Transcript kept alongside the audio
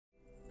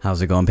How's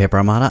it going, Paper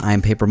Armada?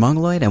 I'm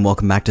papermongoloid, and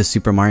welcome back to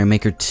Super Mario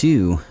Maker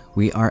 2.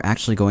 We are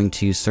actually going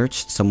to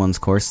search someone's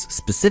course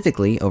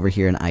specifically over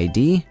here in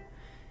ID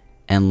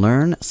and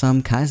learn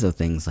some Kaizo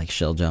things like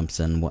shell jumps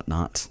and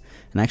whatnot.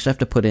 And I actually have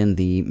to put in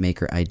the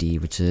Maker ID,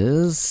 which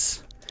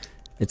is...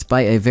 it's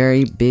by a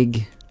very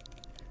big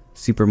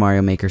Super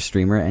Mario Maker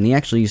streamer, and he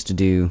actually used to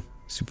do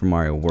Super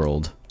Mario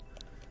World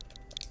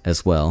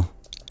as well.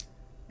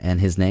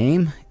 And his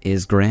name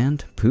is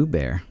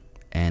GrandPooBear.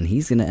 And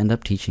he's going to end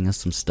up teaching us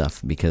some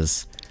stuff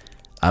because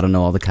I don't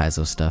know all the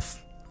Kaizo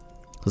stuff.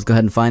 Let's go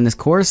ahead and find this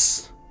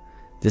course.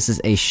 This is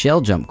a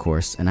shell jump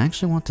course, and I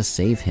actually want to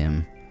save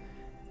him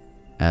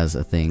as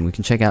a thing. We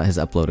can check out his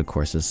uploaded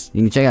courses.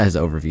 You can check out his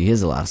overview. He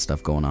has a lot of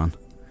stuff going on.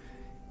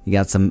 You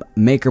got some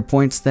maker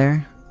points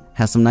there.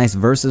 Has some nice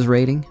versus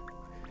rating.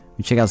 We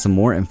can check out some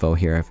more info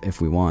here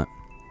if we want.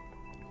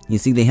 You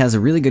see, he has a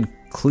really good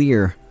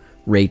clear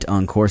rate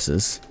on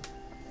courses.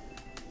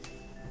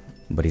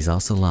 But he's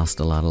also lost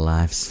a lot of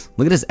lives.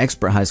 Look at his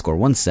expert high score,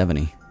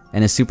 170.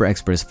 And his super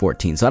expert is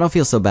 14. So I don't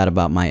feel so bad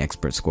about my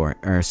expert score,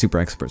 or super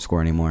expert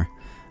score anymore.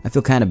 I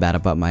feel kind of bad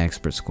about my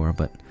expert score,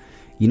 but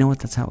you know what?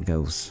 That's how it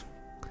goes.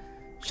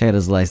 Check out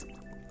his liked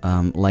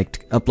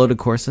uploaded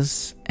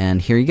courses.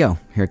 And here you go.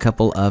 Here are a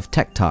couple of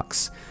tech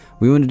talks.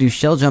 We want to do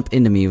Shell Jump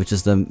Into Me, which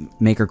is the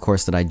maker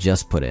course that I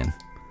just put in. So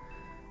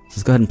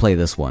let's go ahead and play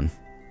this one.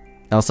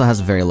 It also has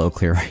a very low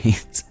clear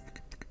rate.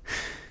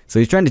 So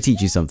he's trying to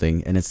teach you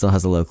something, and it still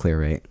has a low clear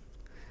rate.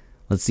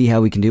 Let's see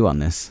how we can do on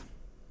this.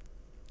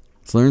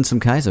 Let's learn some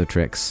Kaizo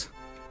tricks.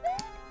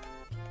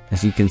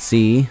 As you can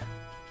see,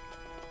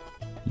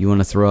 you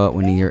want to throw it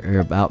when you're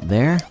about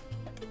there.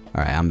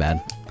 Alright, I'm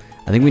bad.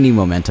 I think we need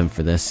momentum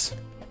for this.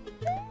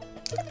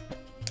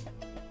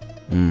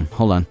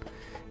 Hold on.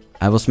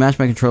 I will smash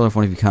my controller if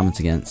one of you comments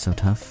again. It's so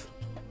tough.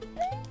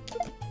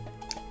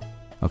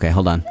 Okay,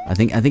 hold on. I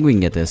think we can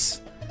get this.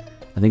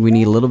 I think we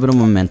need a little bit of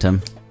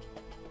momentum.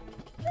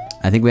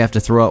 I think we have to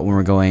throw it when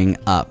we're going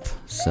up,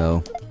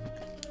 so...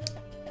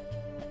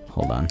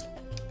 hold on.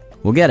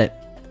 We'll get it.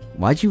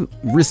 Why'd you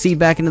recede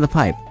back into the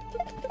pipe?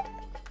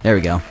 There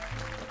we go.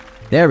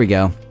 There we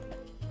go.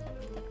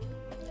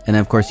 And then,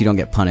 of course, you don't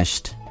get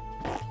punished.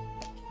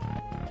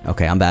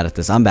 Okay, I'm bad at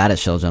this. I'm bad at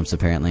shell jumps,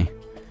 apparently.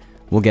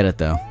 We'll get it,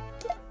 though.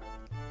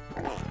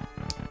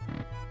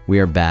 We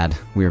are bad.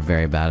 We are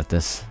very bad at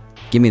this.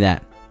 Give me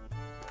that.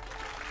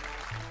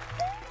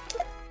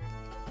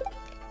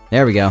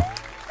 There we go.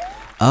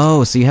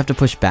 Oh, so you have to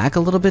push back a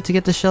little bit to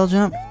get the shell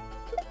jump?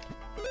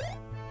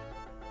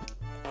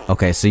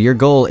 Okay, so your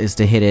goal is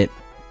to hit it...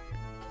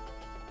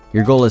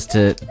 your goal is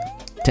to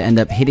end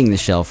up hitting the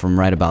shell from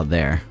right about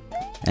there.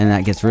 And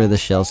that gets rid of the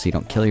shell so you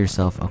don't kill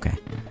yourself. Okay.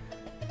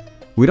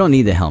 We don't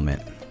need the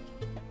helmet,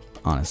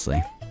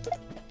 honestly.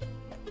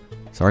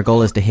 So our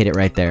goal is to hit it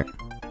right there.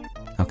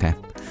 Okay.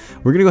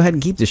 We're gonna go ahead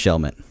and keep the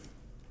shellmet,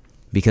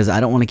 because I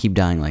don't want to keep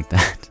dying like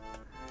that.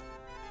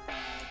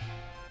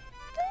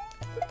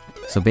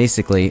 So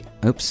basically,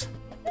 oops.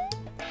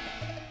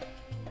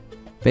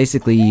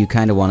 Basically, you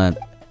kind of want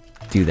to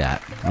do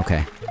that.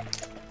 Okay.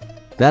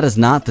 That is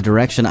not the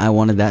direction I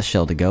wanted that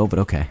shell to go, but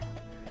okay.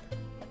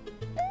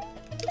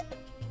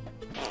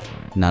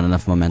 Not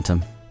enough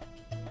momentum.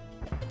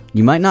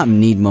 You might not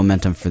need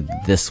momentum for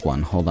this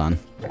one. Hold on.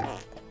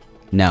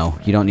 No,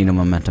 you don't need a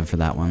momentum for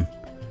that one.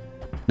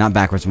 Not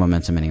backwards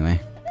momentum, anyway.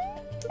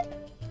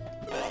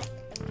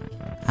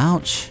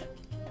 Ouch.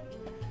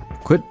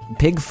 Quit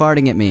pig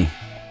farting at me.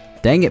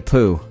 Dang it,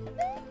 Pooh.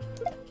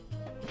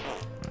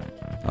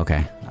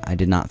 Okay, I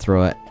did not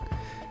throw it.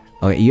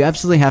 Okay, you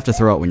absolutely have to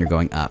throw it when you're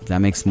going up. That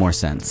makes more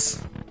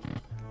sense.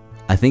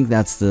 I think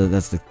that's the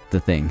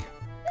thing.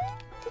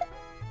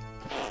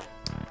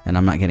 And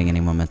I'm not getting any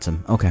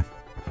momentum. Okay.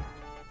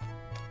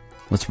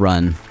 Let's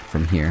run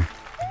from here.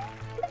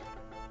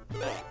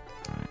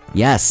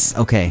 Yes,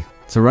 okay.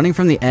 So running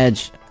from the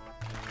edge,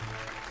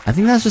 I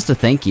think that's just a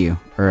thank you,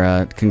 or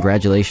a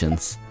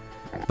congratulations.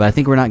 But I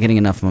think we're not getting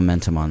enough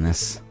momentum on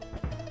this.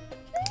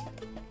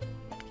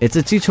 It's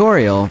a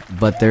tutorial,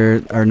 but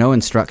there are no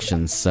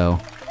instructions, so...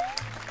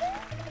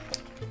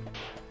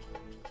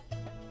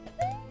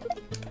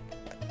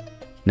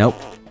 nope.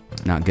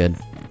 Not good.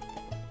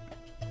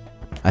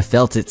 I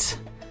felt it.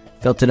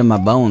 Felt it in my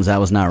bones. That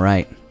was not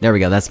right. There we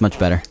go. That's much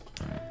better.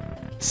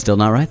 Still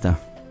not right, though.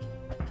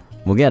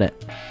 We'll get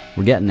it.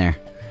 We're getting there.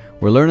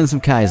 We're learning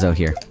some Kaizo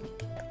here.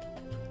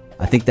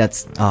 I think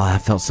that's... oh,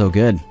 that felt so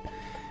good.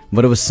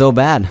 But it was so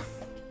bad.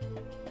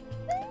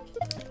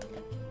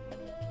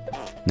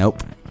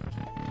 Nope.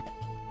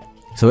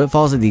 So it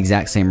falls at the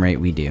exact same rate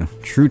we do.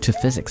 True to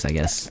physics, I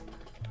guess.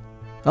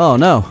 Oh,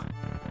 no.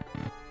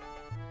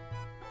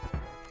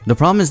 The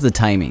problem is the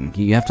timing.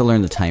 You have to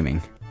learn the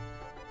timing.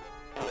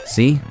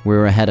 See?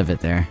 We're ahead of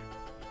it there.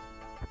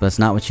 But it's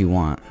not what you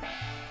want.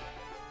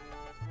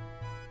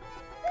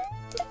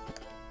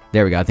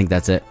 There we go. I think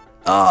that's it.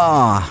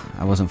 Oh,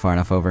 I wasn't far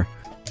enough over.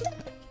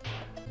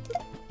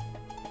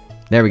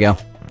 There we go.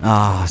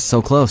 Ah,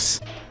 so close.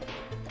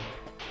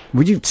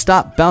 Would you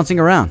stop bouncing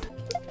around?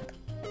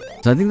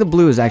 So I think the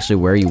blue is actually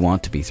where you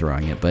want to be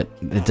throwing it, but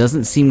it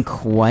doesn't seem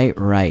quite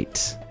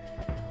right.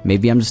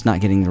 Maybe I'm just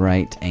not getting the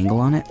right angle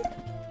on it.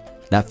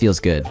 That feels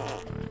good.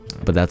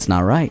 But that's not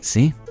right,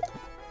 see?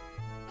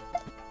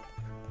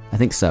 I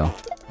think so.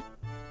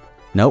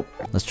 Nope.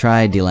 Let's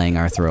try delaying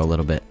our throw a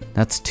little bit.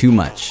 That's too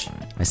much.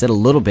 I said a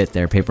little bit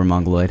there, paper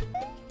mongoloid.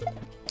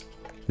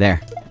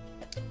 There.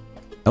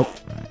 Oh.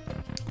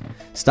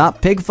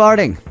 Stop pig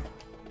farting!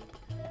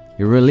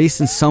 You're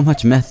releasing so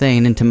much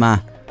methane into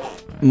my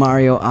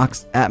Mario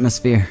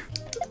atmosphere.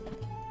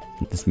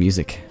 This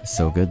music is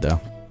so good though.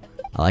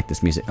 I like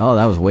this music. Oh,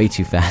 that was way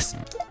too fast.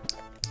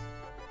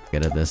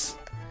 Good at this.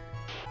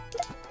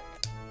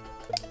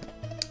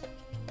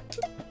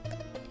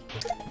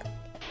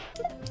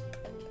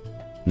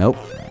 Nope.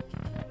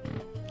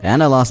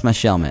 And I lost my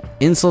shelmet.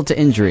 Insult to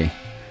injury.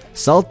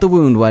 Salt the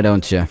wound, why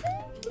don't you?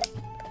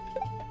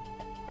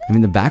 I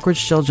mean, the backwards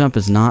shell jump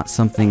is not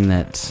something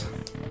that...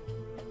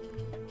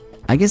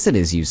 I guess it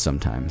is used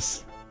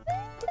sometimes.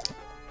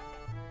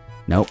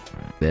 Nope.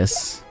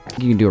 This.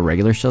 You can do a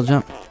regular shell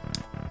jump.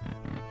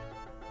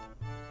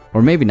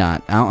 Or maybe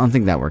not. I don't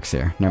think that works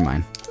here. Never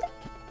mind.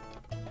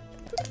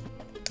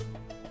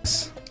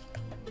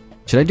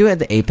 Should I do it at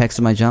the apex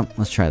of my jump?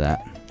 Let's try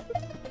that.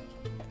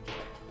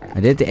 I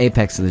did the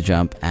apex of the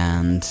jump,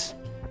 and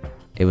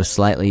it was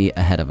slightly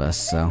ahead of us,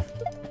 so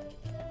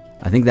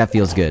I think that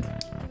feels good.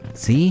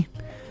 See?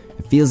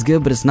 It feels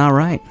good, but it's not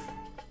right.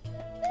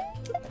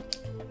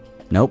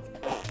 Nope.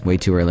 Way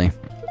too early.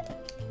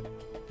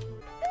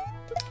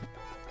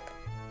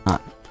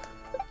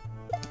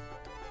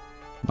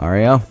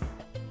 Mario,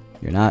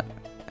 you're not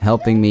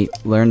helping me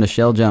learn the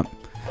shell jump.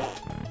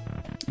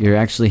 You're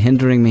actually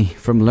hindering me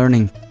from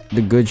learning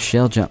the good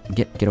shell jump.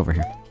 Get over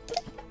here.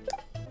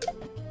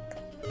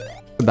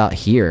 About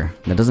here.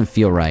 That doesn't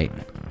feel right.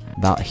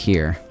 About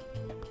here.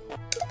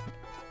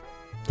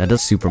 That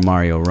does Super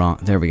Mario wrong.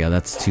 There we go.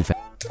 That's too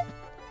fast.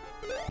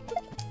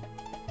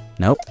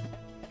 Nope.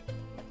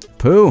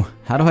 Pooh,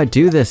 how do I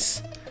do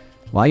this?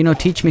 Why you no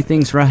teach me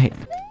things right?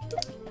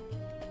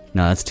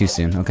 No, that's too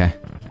soon. Okay.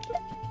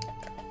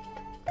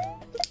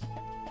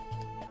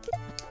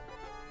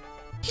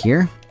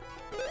 Here?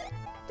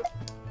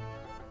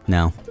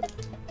 No.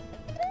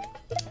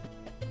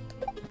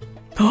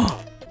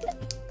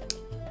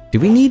 Do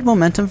we need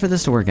momentum for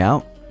this to work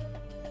out?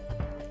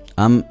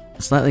 I'm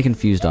slightly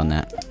confused on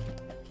that.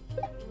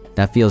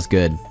 That feels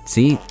good.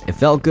 See? It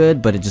felt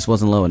good, but it just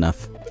wasn't low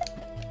enough.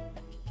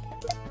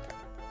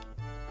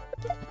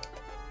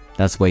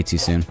 That's way too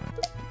soon.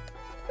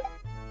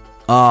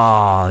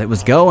 Oh, it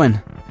was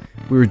going.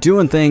 We were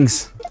doing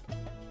things.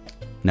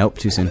 Nope,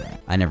 too soon.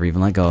 I never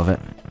even let go of it.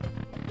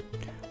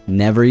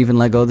 Never even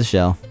let go of the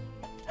shell.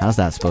 How's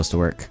that supposed to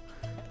work?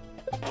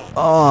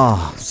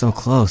 Oh, so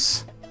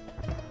close.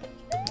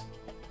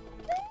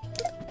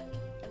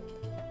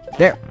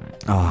 There.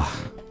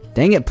 Oh,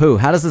 dang it, Pooh.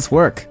 How does this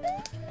work?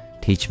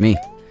 Teach me.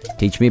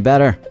 Teach me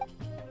better.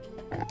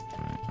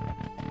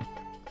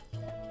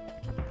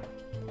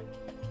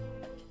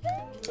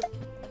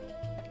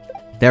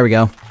 There we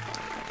go.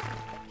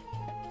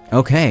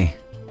 Okay.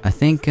 I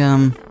think,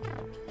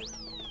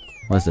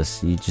 what's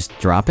this? You just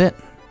drop it?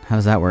 How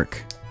does that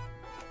work?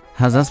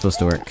 How's that supposed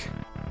to work?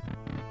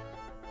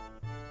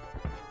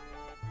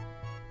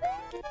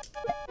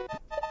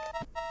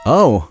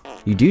 Oh,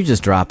 you do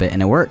just drop it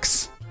and it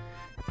works.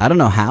 I don't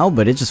know how,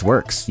 but it just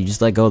works. You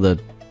just let go of the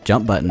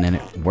jump button and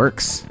it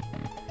works.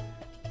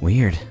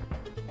 Weird.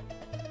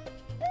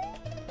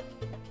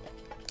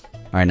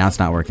 Alright, now it's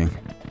not working.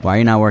 Why are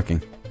you not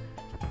working?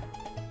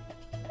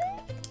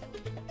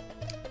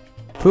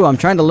 Pooh, I'm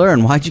trying to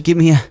learn. Why'd you give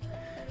me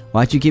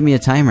a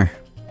timer?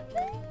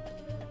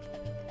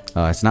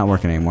 Oh, it's not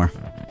working anymore.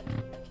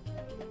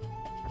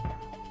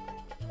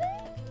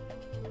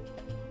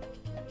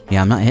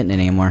 Yeah, I'm not hitting it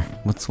anymore.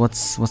 What's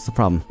the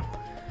problem?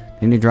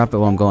 You need to drop it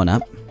while I'm going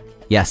up?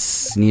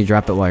 Yes, you need to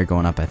drop it while you're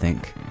going up, I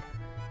think.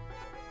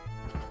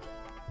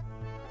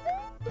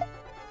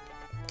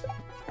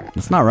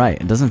 It's not right.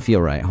 It doesn't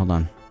feel right. Hold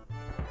on.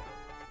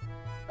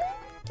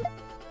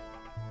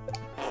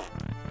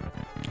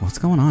 What's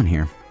going on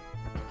here?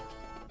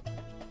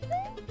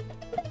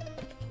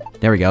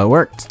 There we go. It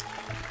worked.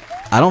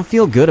 I don't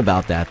feel good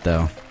about that,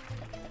 though.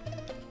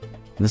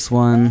 This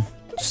one...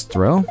 just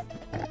throw?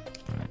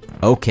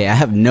 Okay, I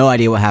have no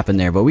idea what happened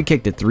there, but we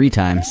kicked it 3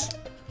 times.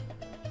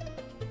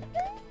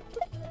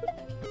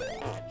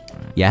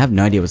 Yeah, I have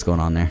no idea what's going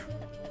on there.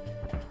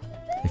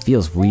 It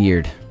feels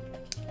weird.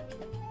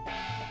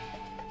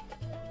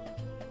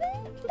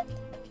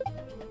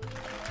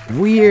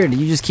 Weird!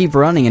 You just keep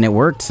running and it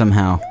worked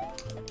somehow.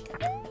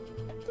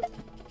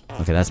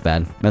 Okay, that's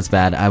bad. That's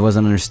bad. I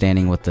wasn't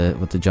understanding what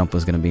the jump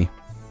was gonna be.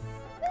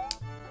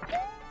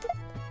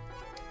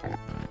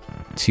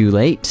 Too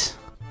late.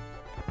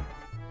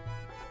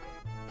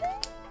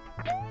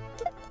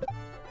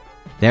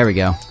 There we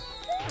go.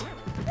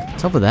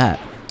 What's up with that?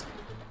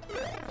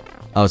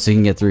 Oh, so you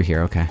can get through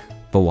here, okay.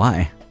 But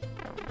why?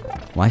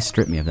 Why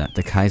strip me of that?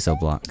 The Kaizo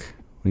block.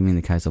 What do you mean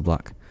the Kaizo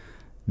block?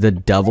 The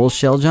double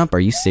shell jump? Are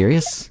you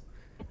serious?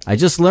 I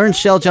just learned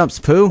shell jumps,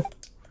 Pooh.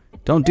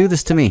 Don't do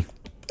this to me.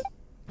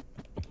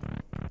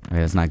 Okay,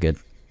 that's not good.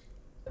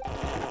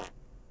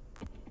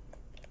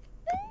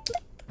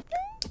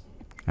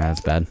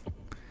 That's bad.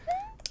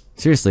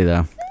 Seriously,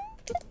 though.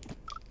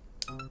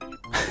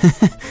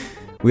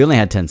 We only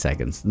had 10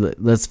 seconds.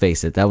 Let's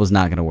face it, that was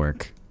not going to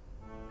work.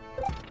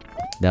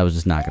 That was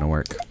just not going to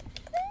work.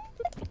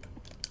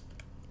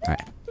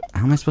 Alright.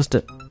 How am I supposed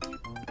to...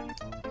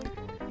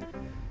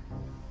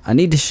 I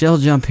need to shell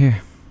jump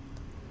here.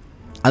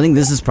 I think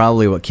this is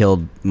probably what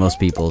killed most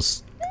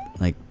people's,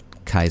 like,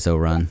 Kaizo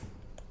run.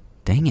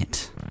 Dang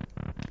it.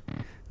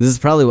 This is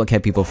probably what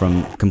kept people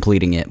from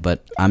completing it,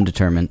 but I'm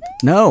determined.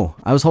 No!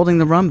 I was holding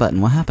the run button.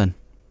 What happened?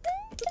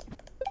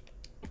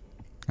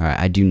 Alright,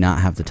 I do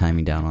not have the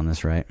timing down on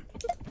this, right?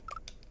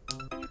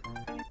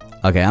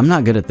 Okay, I'm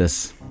not good at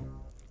this.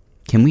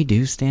 Can we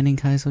do standing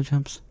Kaizo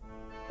jumps?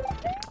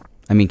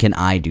 I mean, can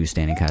I do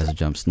standing Kaizo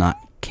jumps? Not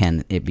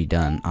can it be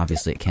done.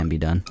 Obviously, it can be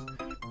done.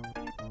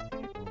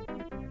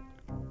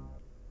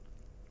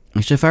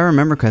 Actually, if I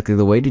remember correctly,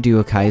 the way to do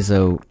a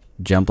Kaizo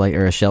jump like,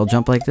 or a shell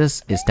jump like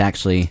this is to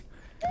actually,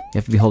 you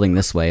have to be holding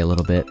this way a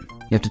little bit.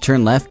 You have to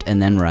turn left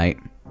and then right.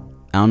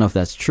 I don't know if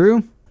that's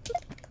true.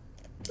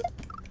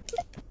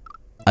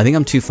 I think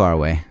I'm too far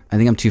away. I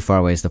think I'm too far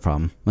away is the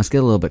problem. Let's get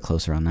a little bit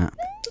closer on that.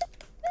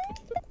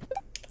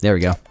 There we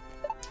go.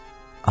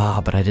 Ah,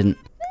 but I didn't.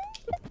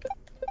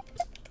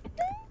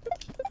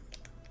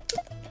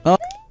 Oh.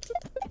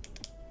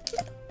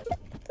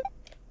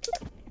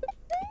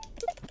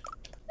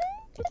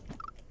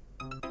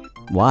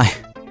 Why?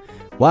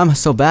 Why am I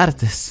so bad at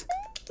this?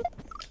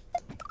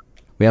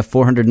 We have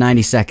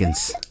 490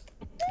 seconds.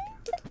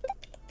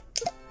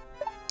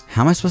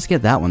 How am I supposed to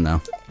get that one,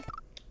 though?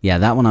 Yeah,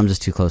 that one I'm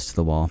just too close to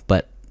the wall.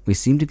 But we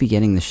seem to be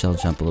getting the shell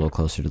jump a little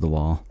closer to the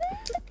wall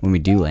when we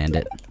do land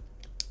it.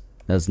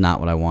 That's not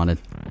what I wanted.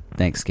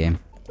 Thanks, game.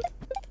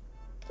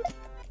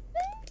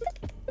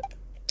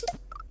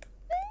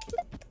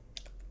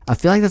 I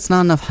feel like that's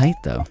not enough height,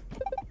 though.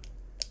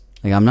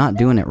 Like, I'm not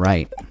doing it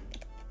right.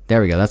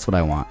 There we go. That's what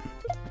I want.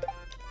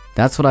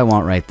 That's what I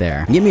want right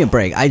there. Give me a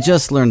break. I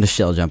just learned the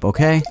shell jump,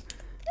 okay?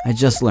 I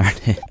just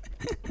learned it.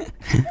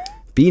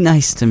 Be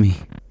nice to me.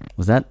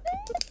 Was that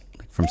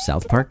from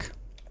South Park?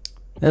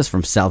 That's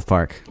from South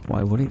Park.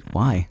 Why?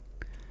 Why?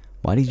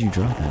 Why did you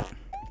draw that?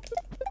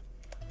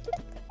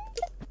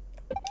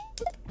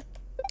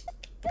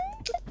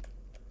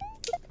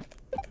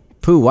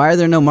 Pooh, why are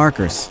there no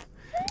markers?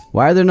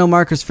 Why are there no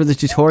markers for the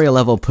tutorial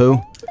level,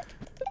 Pooh?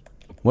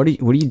 What are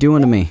you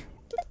doing to me?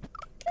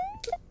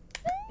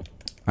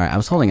 Alright, I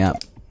was holding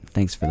up.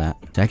 Thanks for that.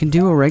 I can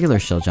do a regular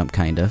shell jump,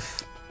 kind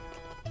of.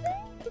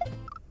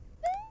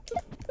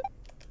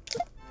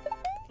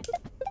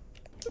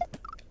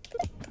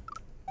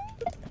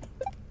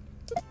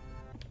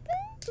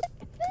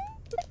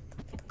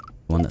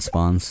 One that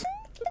spawns.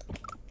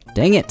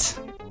 Dang it!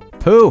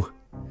 Pooh!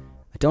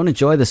 I don't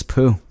enjoy this,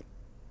 Pooh.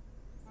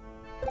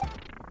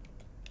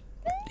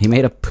 He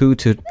made a Pooh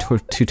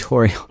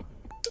tutorial.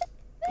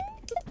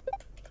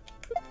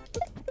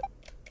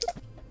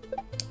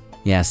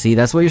 Yeah, see,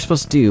 that's what you're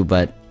supposed to do,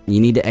 but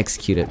you need to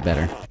execute it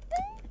better.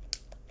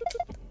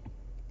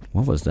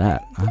 What was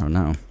that? I don't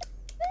know.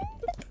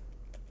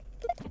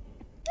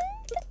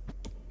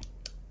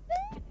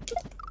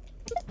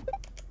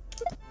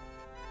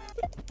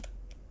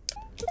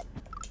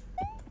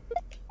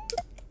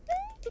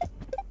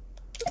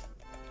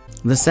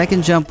 The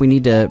second jump, we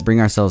need to bring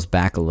ourselves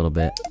back a little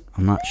bit.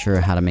 I'm not sure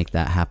how to make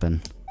that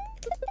happen.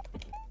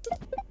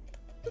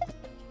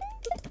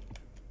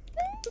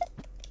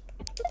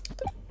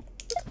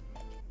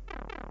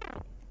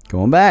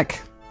 Going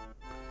back.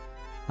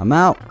 I'm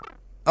out.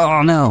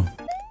 Oh no.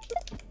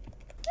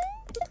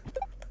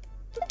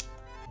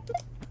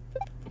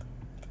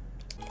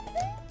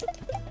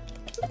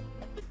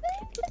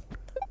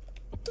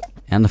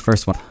 And the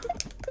first one.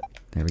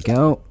 There we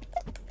go.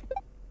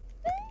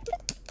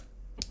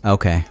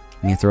 Okay.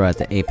 I need to throw at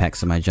the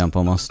apex of my jump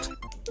almost.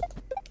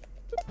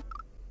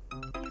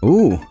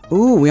 Ooh.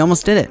 Ooh, we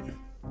almost did it.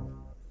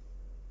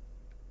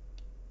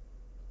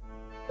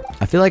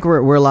 I feel like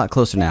we're a lot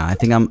closer now. I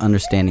think I'm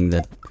understanding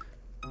that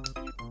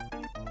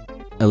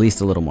at least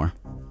a little more.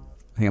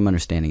 I think I'm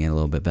understanding it a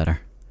little bit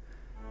better.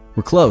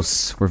 We're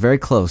close. We're very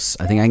close.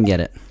 I think I can get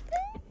it.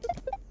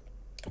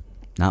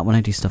 Not when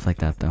I do stuff like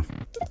that, though.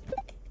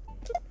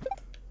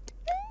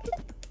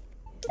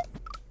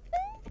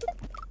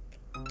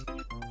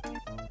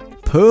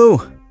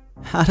 Pooh!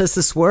 How does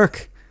this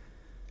work?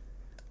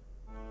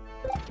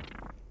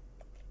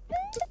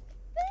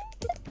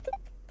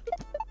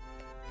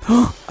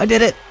 I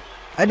did it!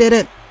 I did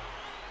it!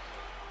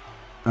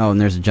 Oh,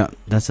 and there's a jump.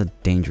 That's a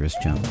dangerous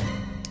jump.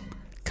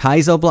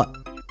 Kaizo block.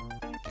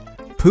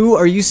 Pooh,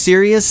 are you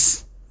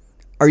serious?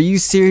 Are you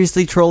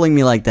seriously trolling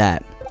me like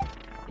that?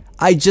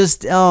 I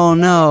just... Oh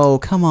no,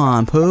 come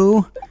on,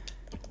 Pooh.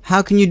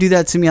 How can you do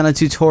that to me on a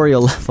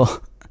tutorial level?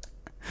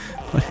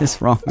 What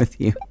is wrong with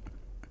you?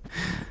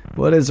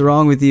 What is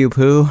wrong with you,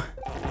 Pooh?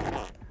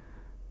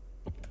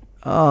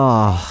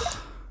 Oh.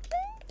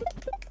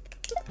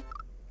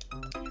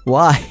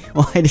 Why?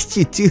 Why did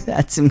you do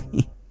that to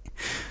me?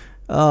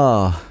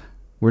 Oh,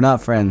 we're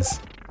not friends.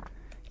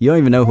 You don't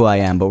even know who I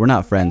am, but we're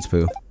not friends,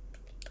 Pooh.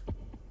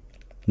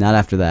 Not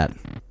after that.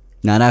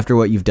 Not after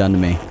what you've done to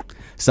me.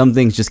 Some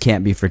things just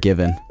can't be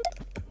forgiven.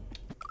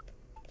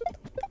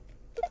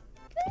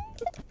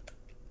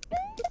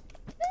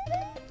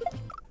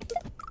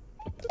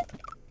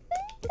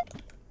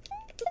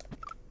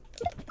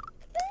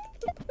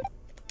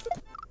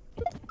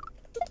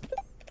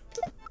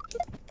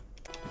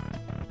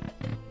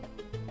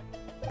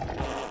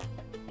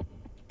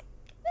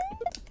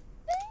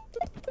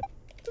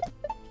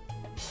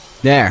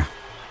 There.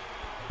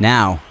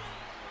 Now,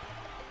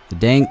 the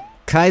dang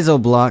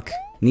Kaizo block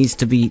needs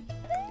to be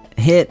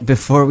hit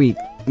before we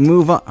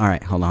move on.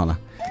 Alright, hold on.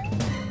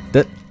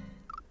 The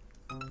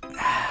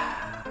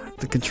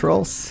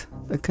controls.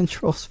 The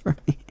controls for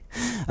me.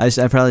 I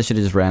probably should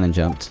have just ran and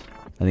jumped.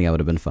 I think I would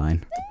have been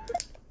fine.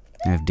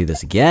 I have to do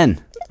this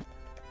again.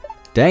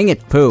 Dang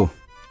it, Pooh.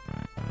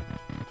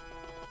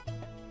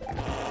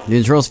 The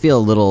controls feel a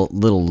little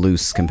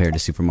loose compared to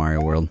Super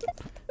Mario World.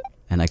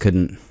 And I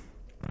couldn't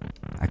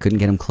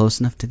get him close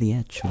enough to the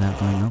edge without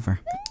going over.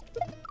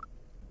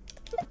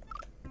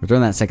 We're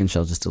throwing that second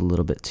shell just a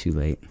little bit too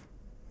late.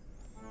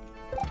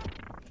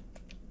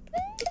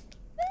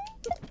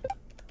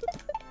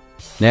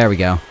 There we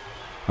go.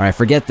 Alright,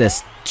 forget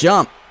this.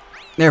 Jump!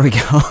 There we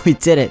go. We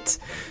did it.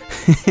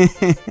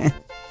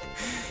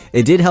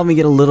 It did help me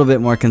get a little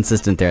bit more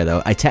consistent there,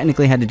 though. I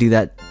technically had to do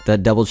that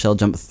double shell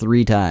jump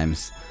 3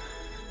 times.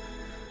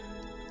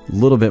 A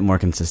little bit more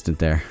consistent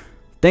there.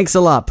 Thanks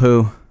a lot,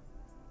 Pooh.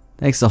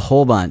 Thanks a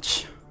whole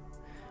bunch.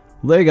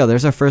 Well, there you go.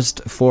 There's our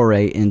first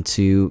foray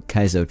into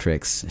Kaizo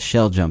tricks,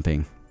 shell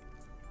jumping.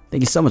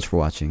 Thank you so much for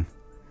watching,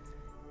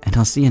 and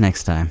I'll see you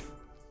next time.